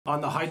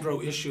on the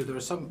hydro issue, there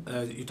are some,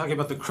 you're talking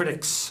about the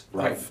critics.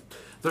 Right.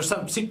 There's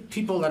some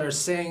people that are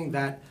saying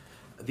that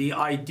the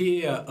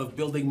idea of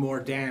building more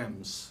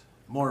dams,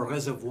 more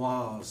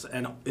reservoirs,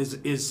 and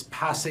is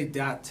passé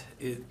date,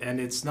 and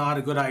it's not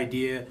a good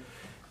idea.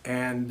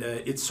 And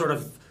it's sort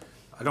of,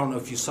 I don't know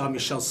if you saw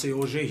Michel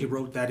Auger, he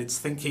wrote that it's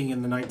thinking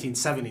in the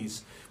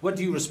 1970s. What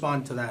do you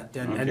respond to that?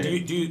 And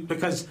do you,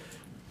 because,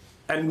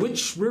 and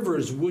which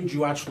rivers would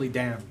you actually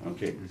dam?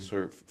 Okay,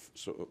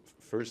 so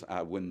first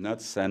I would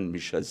not send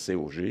Michel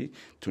Auger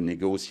to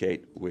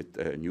negotiate with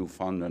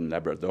Newfoundland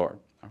Labrador,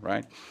 all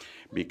right?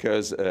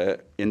 Because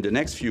in the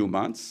next few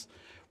months,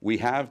 we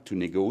have to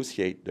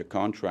negotiate the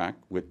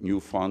contract with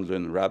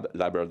Newfoundland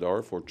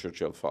Labrador for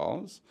Churchill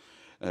Falls,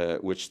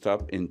 which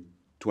stopped in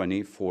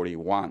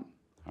 2041,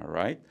 all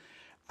right?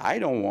 I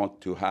don't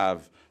want to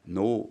have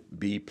no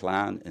B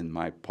plan in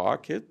my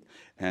pocket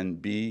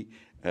and be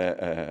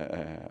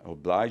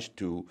obliged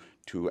to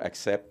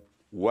accept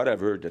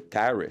whatever the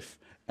tariff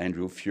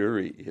Andrew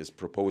Furey is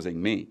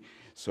proposing me.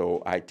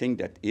 So I think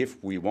that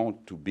if we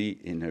want to be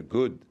in a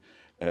good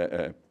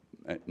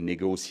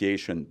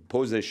negotiation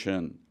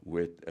position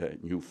with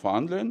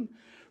Newfoundland,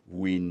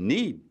 we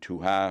need to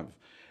have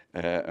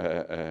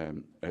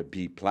a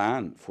B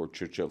plan for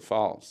Churchill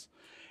Falls.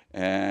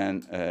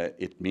 And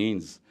it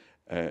means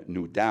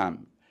new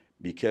dam,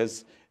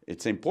 because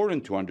it's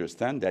important to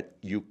understand that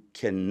you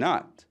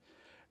cannot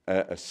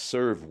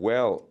serve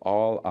well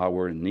all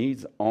our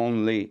needs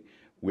only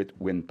with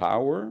wind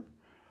power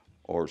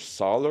or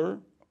solar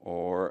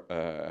or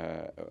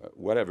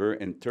whatever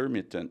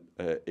intermittent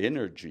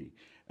energy.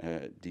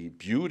 The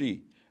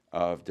beauty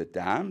of the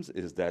dams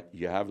is that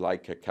you have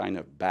like a kind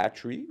of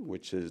battery,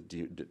 which is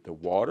the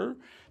water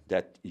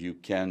that you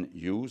can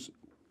use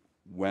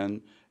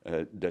when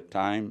the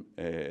time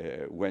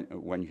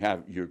when you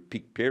have your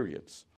peak periods.